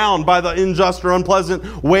pushed around by the unjust or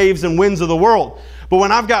unpleasant waves and winds of the world. But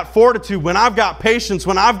when I've got fortitude, when I've got patience,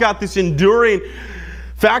 when I've got this enduring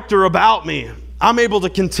factor about me, I'm able to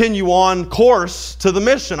continue on course to the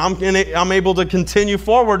mission. I'm able to continue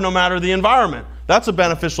forward no matter the environment. That's a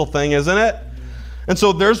beneficial thing, isn't it? And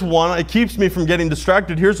so there's one. It keeps me from getting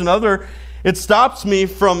distracted. Here's another. It stops me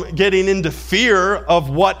from getting into fear of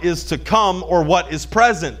what is to come or what is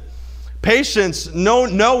present. Patience,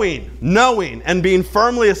 knowing, and being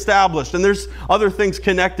firmly established. And there's other things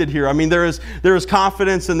connected here. I mean, there is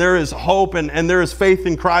confidence and there is hope and there is faith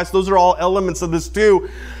in Christ. Those are all elements of this too.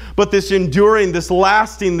 But this enduring, this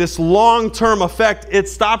lasting, this long-term effect, it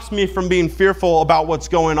stops me from being fearful about what's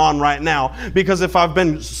going on right now. Because if I've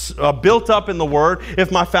been built up in the Word,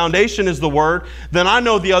 if my foundation is the Word, then I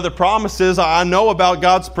know the other promises. I know about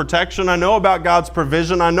God's protection. I know about God's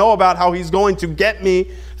provision. I know about how He's going to get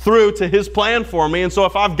me through to His plan for me. And so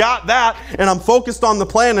if I've got that and I'm focused on the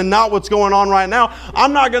plan and not what's going on right now,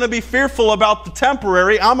 I'm not going to be fearful about the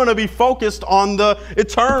temporary. I'm going to be focused on the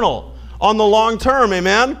eternal, on the long term.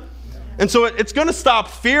 Amen? And so it's going to stop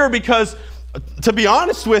fear because, to be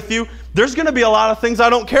honest with you, there's going to be a lot of things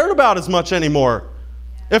I don't care about as much anymore.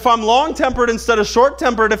 If I'm long-tempered instead of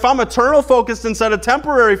short-tempered, if I'm eternal focused instead of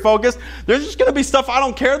temporary focused, there's just going to be stuff I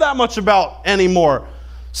don't care that much about anymore.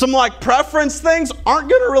 Some preference things aren't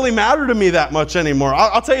going to really matter to me that much anymore.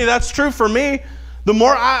 I'll tell you that's true for me. The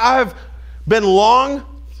more I have been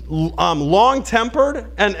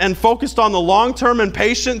long-tempered and focused on the long-term and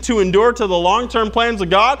patient to endure to the long-term plans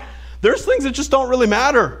of God, there's things that just don't really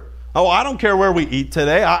matter. Oh, I don't care where we eat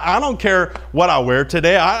today. I don't care what I wear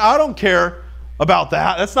today. I don't care about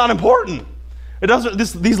that. That's not important. It doesn't,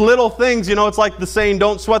 these little things, it's like the saying,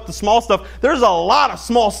 don't sweat the small stuff. There's a lot of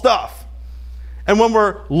small stuff. And when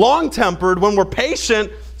we're long-tempered, when we're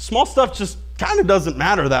patient, small stuff just kind of doesn't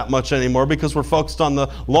matter that much anymore because we're focused on the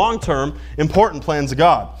long-term important plans of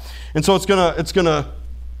God. And so it's gonna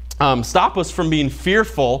stop us from being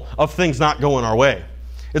fearful of things not going our way.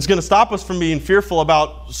 It's going to stop us from being fearful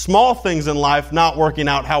about small things in life not working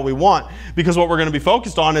out how we want, because what we're going to be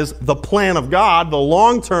focused on is the plan of God, the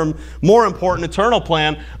long-term, more important eternal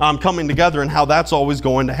plan coming together and how that's always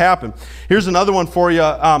going to happen. Here's another one for you.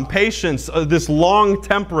 Patience, this long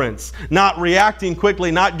temperance, not reacting quickly,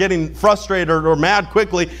 not getting frustrated or mad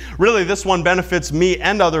quickly. Really, this one benefits me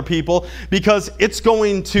and other people because it's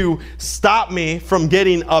going to stop me from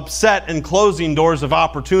getting upset and closing doors of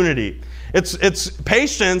opportunity. It's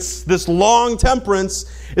patience, this long temperance,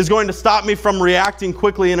 is going to stop me from reacting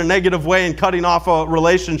quickly in a negative way and cutting off a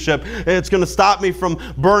relationship. It's going to stop me from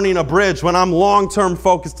burning a bridge when I'm long-term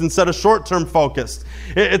focused instead of short-term focused.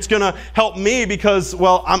 It's going to help me because,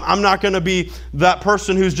 I'm not going to be that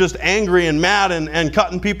person who's just angry and mad and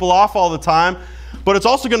cutting people off all the time. But it's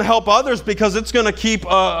also going to help others because it's going to keep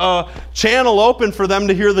a channel open for them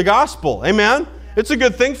to hear the gospel. Amen? It's a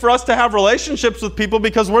good thing for us to have relationships with people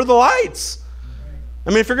because we're the lights. I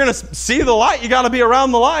mean, if you're going to see the light, you got to be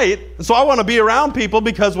around the light. And so I want to be around people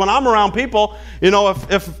because when I'm around people,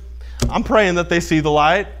 if I'm praying that they see the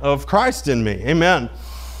light of Christ in me. Amen.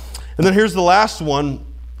 And then here's the last one.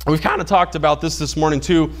 We've kind of talked about this morning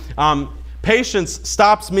too. Patience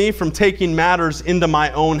stops me from taking matters into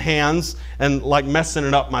my own hands and messing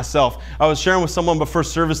it up myself. I was sharing with someone before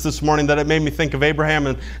service this morning that it made me think of Abraham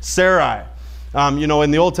and Sarai.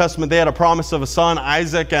 In the Old Testament, they had a promise of a son,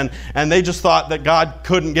 Isaac, and they just thought that God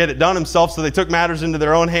couldn't get it done himself, so they took matters into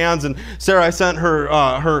their own hands, and Sarai sent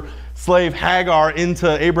her slave Hagar into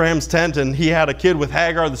Abraham's tent, and he had a kid with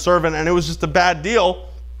Hagar, the servant, and it was just a bad deal.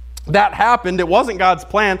 That happened. It wasn't God's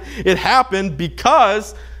plan. It happened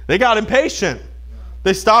because they got impatient.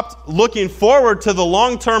 They stopped looking forward to the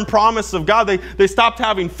long-term promise of God. They stopped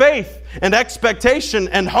having faith and expectation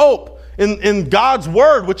and hope in God's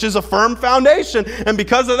word, which is a firm foundation. And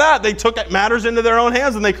because of that, they took matters into their own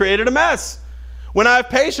hands and they created a mess. When I have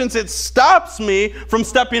patience, it stops me from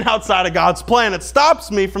stepping outside of God's plan. It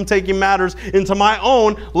stops me from taking matters into my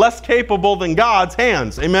own, less capable than God's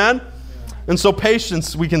hands. Amen? And so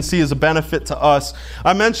patience, we can see, is a benefit to us.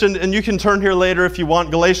 I mentioned, and you can turn here later if you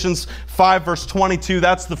want, Galatians 5 verse 22.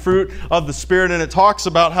 That's the fruit of the Spirit, and it talks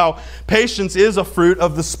about how patience is a fruit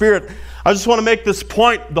of the Spirit. I just want to make this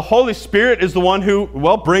point. The Holy Spirit is the one who,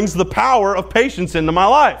 brings the power of patience into my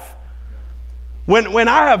life. When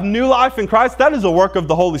I have new life in Christ, that is a work of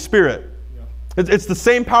the Holy Spirit. It's the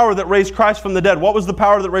same power that raised Christ from the dead. What was the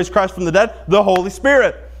power that raised Christ from the dead? The Holy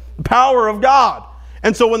Spirit. The power of God.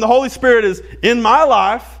 And so when the Holy Spirit is in my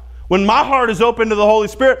life, when my heart is open to the Holy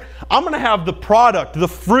Spirit, I'm going to have the product, the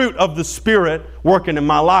fruit of the Spirit working in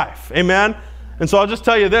my life. Amen? And so I'll just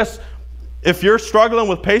tell you this. If you're struggling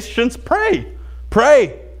with patience, pray.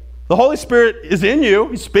 Pray. The Holy Spirit is in you.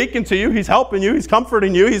 He's speaking to you. He's helping you. He's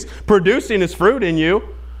comforting you. He's producing His fruit in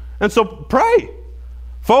you. And so pray.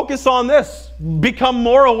 Focus on this. Become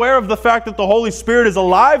more aware of the fact that the Holy Spirit is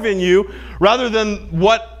alive in you rather than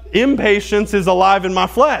what impatience is alive in my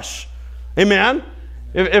flesh. Amen?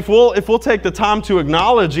 If we'll take the time to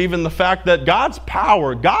acknowledge even the fact that God's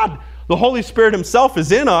power, God, the Holy Spirit Himself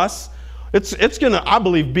is in us, it's going to, I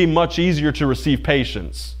believe, be much easier to receive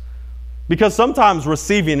patience. Because sometimes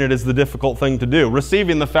receiving it is the difficult thing to do.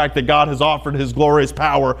 Receiving the fact that God has offered His glorious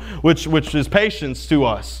power, which is patience to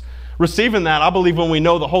us. Receiving that, I believe when we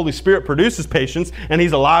know the Holy Spirit produces patience and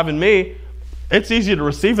He's alive in me, it's easy to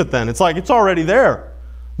receive it then. It's like it's already there.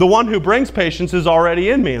 The one who brings patience is already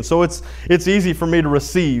in me. And so it's easy for me to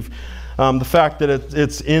receive the fact that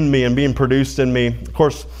it's in me and being produced in me. Of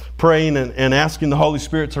course, praying and asking the Holy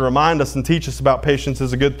Spirit to remind us and teach us about patience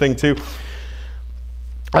is a good thing too.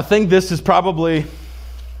 I think this is probably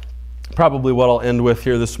what I'll end with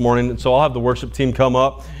here this morning. And so I'll have the worship team come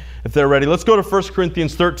up if they're ready. Let's go to 1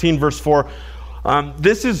 Corinthians 13, verse 4.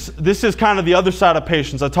 This is kind of the other side of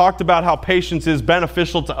patience. I talked about how patience is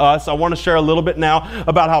beneficial to us. I want to share a little bit now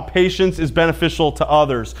about how patience is beneficial to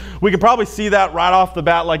others. We can probably see that right off the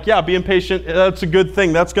bat, being patient, that's a good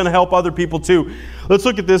thing. That's going to help other people too. Let's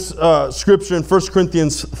look at this scripture in 1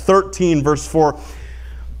 Corinthians 13, verse 4.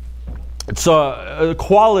 It's a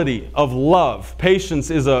quality of love. Patience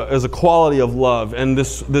is a quality of love. And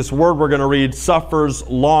this word we're going to read, suffers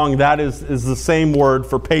long, that is the same word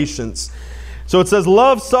for patience. So it says,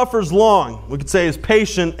 love suffers long. We could say is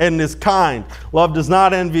patient and is kind. Love does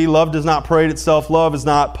not envy. Love does not parade itself. Love is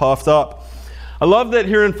not puffed up. I love that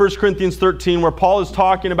here in 1 Corinthians 13, where Paul is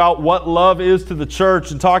talking about what love is to the church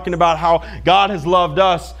and talking about how God has loved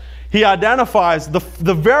us. He identifies, the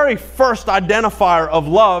very first identifier of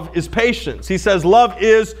love is patience. He says love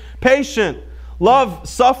is patient. Love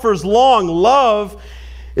suffers long. Love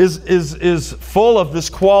is full of this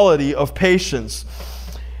quality of patience.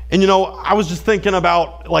 And I was just thinking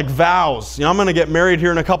about like vows. I'm going to get married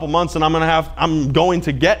here in a couple months, and I'm going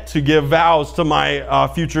to get to give vows to my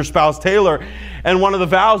future spouse Taylor. And one of the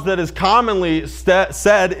vows that is commonly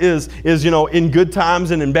said is in good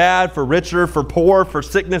times and in bad, for richer, for poor, for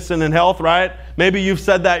sickness and in health, right? Maybe you've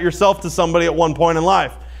said that yourself to somebody at one point in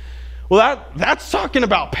life. Well, that's talking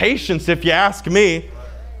about patience, if you ask me.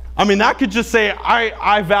 I mean, that could just say,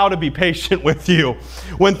 I vow to be patient with you.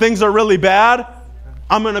 When things are really bad,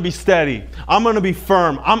 I'm going to be steady. I'm going to be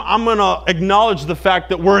firm. I'm going to acknowledge the fact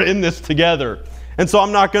that we're in this together. And so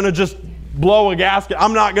I'm not going to just blow a gasket.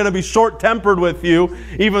 I'm not going to be short-tempered with you,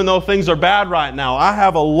 even though things are bad right now. I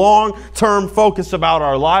have a long-term focus about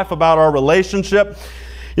our life, about our relationship.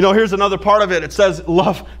 Here's another part of it. It says,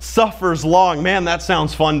 love suffers long. Man, that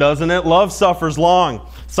sounds fun, doesn't it? Love suffers long.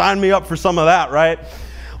 Sign me up for some of that, right?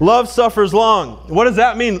 Love suffers long. What does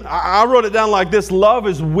that mean? I wrote it down like this. Love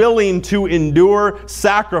is willing to endure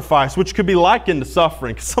sacrifice, which could be likened to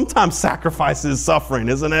suffering. Sometimes sacrifice is suffering,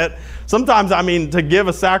 isn't it? Sometimes, to give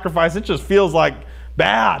a sacrifice, it just feels like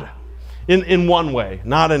bad in one way,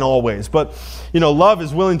 not in all ways. But, love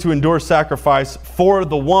is willing to endure sacrifice for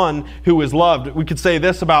the one who is loved. We could say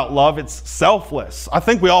this about love. It's selfless. I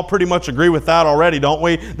think we all pretty much agree with that already, don't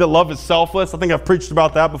we? That love is selfless. I think I've preached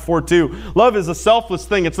about that before too. Love is a selfless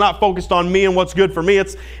thing. It's not focused on me and what's good for me.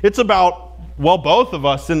 It's about, both of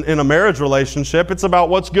us in a marriage relationship. It's about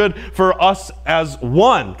what's good for us as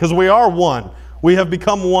one, because we are one. We have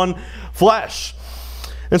become one flesh.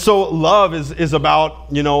 And so love is about,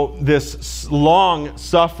 this long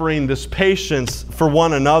suffering, this patience for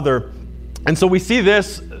one another. And so we see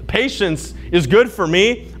this patience is good for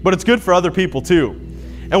me, but it's good for other people too.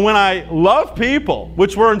 And when I love people,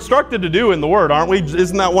 which we're instructed to do in the Word, aren't we?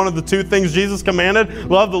 Isn't that one of the two things Jesus commanded?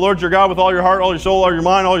 Love the Lord your God with all your heart, all your soul, all your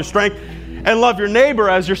mind, all your strength, and love your neighbor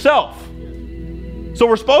as yourself. So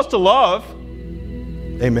we're supposed to love.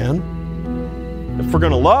 Amen. If we're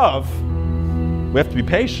going to love, we have to be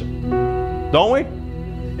patient, don't we?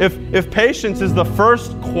 If patience is the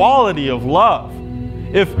first quality of love,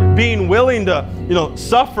 if being willing to,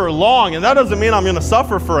 suffer long, and that doesn't mean I'm going to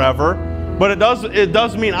suffer forever, but it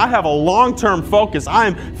does mean I have a long-term focus. I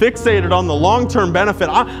am fixated on the long-term benefit.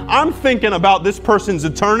 I'm thinking about this person's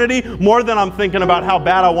eternity more than I'm thinking about how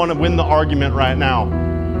bad I want to win the argument right now.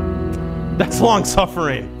 That's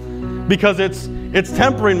long-suffering, because it's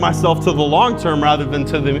tempering myself to the long-term rather than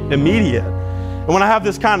to the immediate. And when I have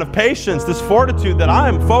this kind of patience, this fortitude that I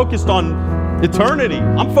am focused on eternity,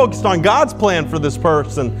 I'm focused on God's plan for this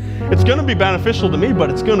person, it's going to be beneficial to me, but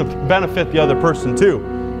it's going to benefit the other person too.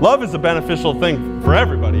 Love is a beneficial thing for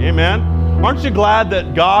everybody, amen? Aren't you glad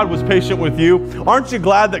that God was patient with you? Aren't you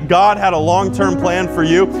glad that God had a long-term plan for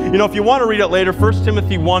you? If you want to read it later, 1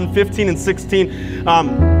 Timothy 1, 15 and 16,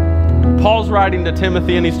 Paul's writing to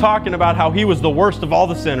Timothy, and he's talking about how he was the worst of all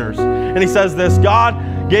the sinners. And he says this,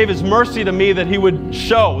 God gave his mercy to me that he would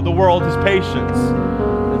show the world his patience.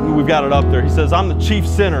 And we've got it up there. He says, I'm the chief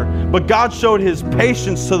sinner. But God showed his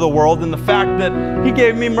patience to the world in the fact that he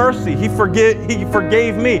gave me mercy. He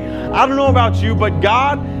forgave me. I don't know about you, but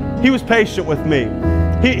God, he was patient with me.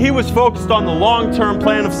 He was focused on the long-term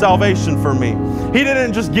plan of salvation for me. He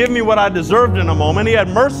didn't just give me what I deserved in a moment. He had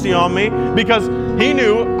mercy on me because he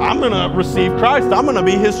knew I'm going to receive Christ. I'm going to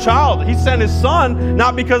be his child. He sent his son,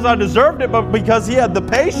 not because I deserved it, but because he had the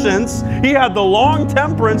patience, he had the long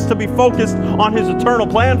temperance to be focused on his eternal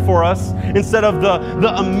plan for us instead of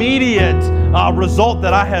the immediate result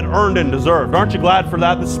that I had earned and deserved. Aren't you glad for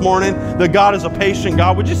that this morning? That God is a patient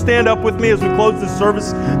God. Would you stand up with me as we close this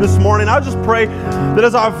service this morning? I just pray that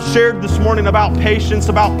as I've shared this morning about patience,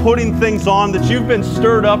 about putting things on, that you've been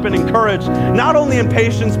stirred up and encouraged, not only in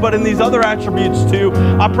patience, but in these other attributes too.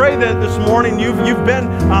 I pray that this morning you've been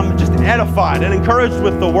just edified and encouraged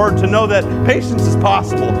with the Word to know that patience is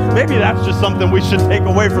possible. Maybe that's just something we should take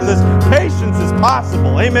away from this. Patience is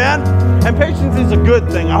possible. Amen? And patience is a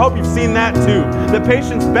good thing. I hope you've seen that too. That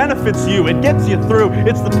patience benefits you. It gets you through.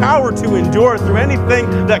 It's the power to endure through anything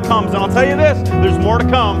that comes. And I'll tell you this, there's more to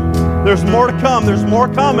come. There's more to come. There's more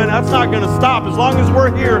coming. That's not going to stop. As long as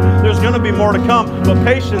we're here, there's going to be more to come. But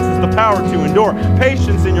patience is the power to endure.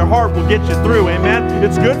 Patience in your heart will get you through. Amen?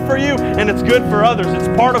 It's good for you and it's good for others. It's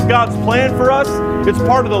part of God's plan for us. It's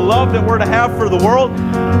part of the love that we're to have for the world.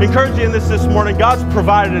 I encourage you in this morning. God's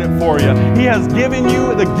provided it for you. He has given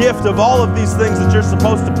you the gift of all of these things that you're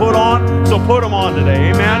supposed to put on. So put them on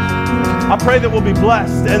today. Amen? I pray that we'll be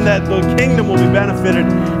blessed and that the kingdom will be benefited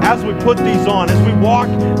as we put these on, as we walk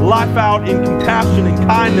life out in compassion and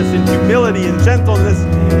kindness and humility and gentleness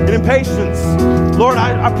and in patience. Lord,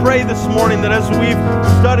 I pray this morning that as we've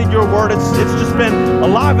studied your word, it's just been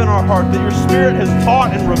alive in our heart, that your Spirit has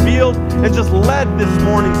taught and revealed and just led this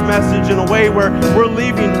morning's message in a way where we're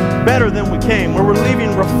leaving better than we came, where we're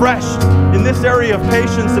leaving refreshed in this area of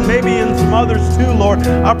patience and maybe in some others too, Lord.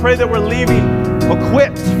 I pray that we're leaving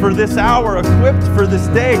equipped for this hour, equipped for this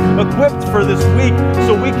day, equipped for this week,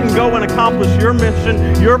 so we can go and accomplish your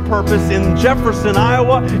mission, your purpose in Jefferson,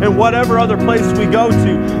 Iowa, and whatever other place we go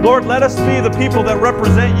to. Lord, let us be the people that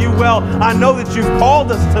represent you well. I know that you've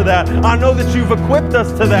called us to that. I know that you've equipped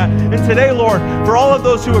us to that. And today, Lord, for all of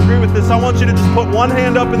those who agree with this, I want you to just put one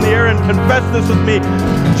hand up in the air and confess this with me.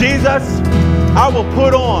 Jesus, I will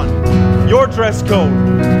put on your dress code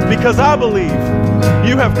because I believe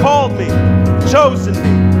you have called me, chosen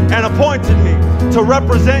me, and appointed me to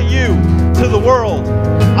represent you to the world.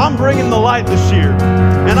 I'm bringing the light this year,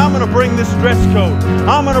 and I'm going to bring this dress code.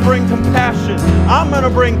 I'm going to bring compassion. I'm going to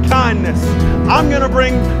bring kindness. I'm going to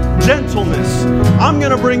bring gentleness. I'm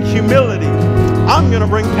going to bring humility. I'm going to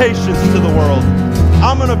bring patience to the world.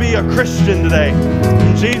 I'm going to be a Christian today.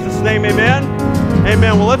 In Jesus' name, amen.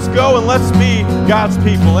 Amen. Well, let's go and let's be God's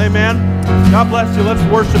people. Amen. God bless you. Let's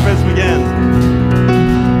worship as we end.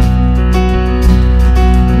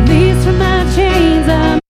 Release from my chains.